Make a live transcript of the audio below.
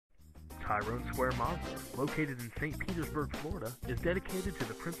Tyrone Mazda, located in St. Petersburg, Florida, is dedicated to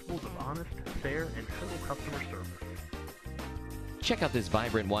the principles of honest, fair, and total customer service. Check out this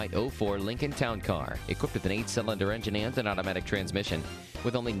vibrant white '04 Lincoln Town Car, equipped with an 8-cylinder engine and an automatic transmission,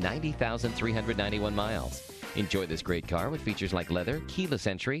 with only 90,391 miles. Enjoy this great car with features like leather, keyless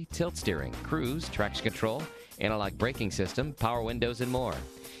entry, tilt steering, cruise, traction control, analog braking system, power windows, and more.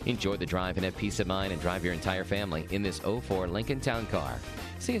 Enjoy the drive and have peace of mind and drive your entire family in this '04 Lincoln Town Car.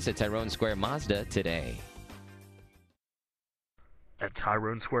 See us at Tyrone Square Mazda today. At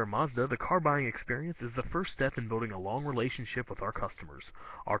Tyrone Square Mazda, the car buying experience is the first step in building a long relationship with our customers.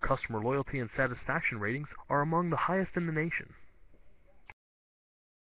 Our customer loyalty and satisfaction ratings are among the highest in the nation.